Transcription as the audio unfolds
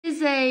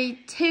a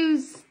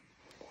Tuesday.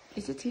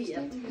 Is it Tuesday?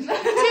 Yep.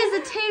 Tis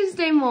a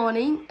Tuesday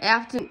morning.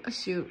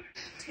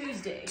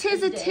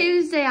 Tis a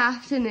Tuesday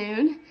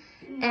afternoon.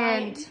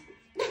 And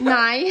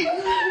night.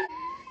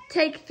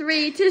 Take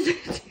 3. Tis a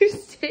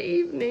Tuesday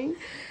evening.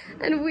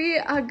 And we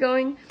are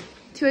going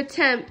to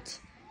attempt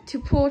to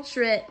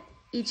portrait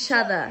each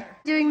other.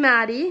 Doing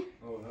Maddie.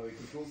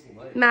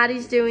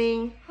 Maddie's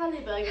doing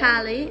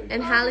Hallie,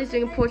 and Hallie's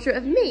doing a portrait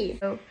of me.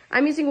 So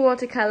I'm using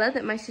watercolor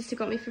that my sister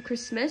got me for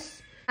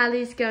Christmas.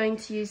 Hallie's going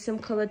to use some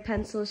colored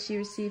pencils she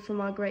received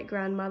from our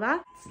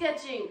great-grandmother.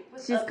 Sketching.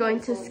 She's going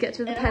to sketch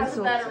with a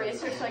pencil. It has a bad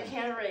eraser, so I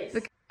can't erase.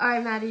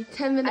 Alright, Maddie,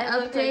 10-minute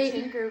update.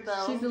 Like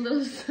Tinkerbell. She's a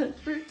little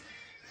sunburned.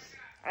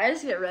 I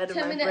just get red and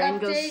my brain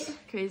goes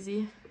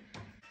crazy.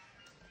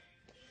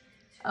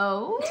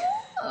 Oh,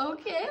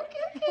 okay.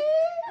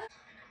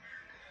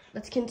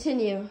 Let's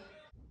continue.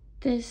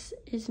 This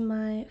is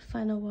my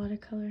final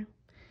watercolor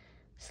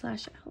 /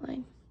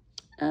 outline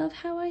of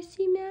how I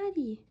see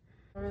Maddie.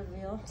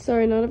 Reveal.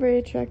 Sorry, not a very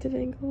attractive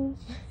angle.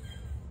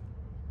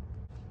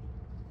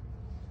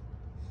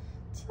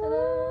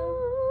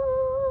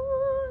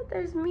 Oh,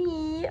 there's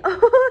me.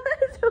 Oh,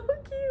 that's so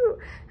cute.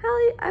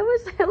 Hallie, I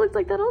wish I looked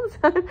like that all the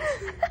time.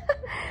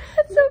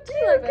 That's so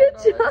cute. Good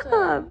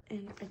job.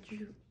 And I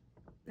drew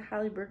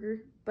Hallie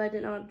Burger, but I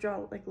did not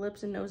draw like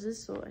lips and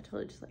noses, so I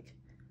totally just like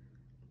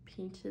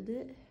painted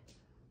it.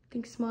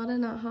 Think smarter,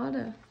 not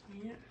harder.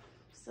 Yeah.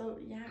 So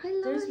yeah, I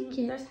like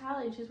it. There's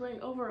Hallie. She's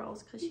wearing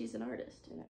overalls because she's an artist.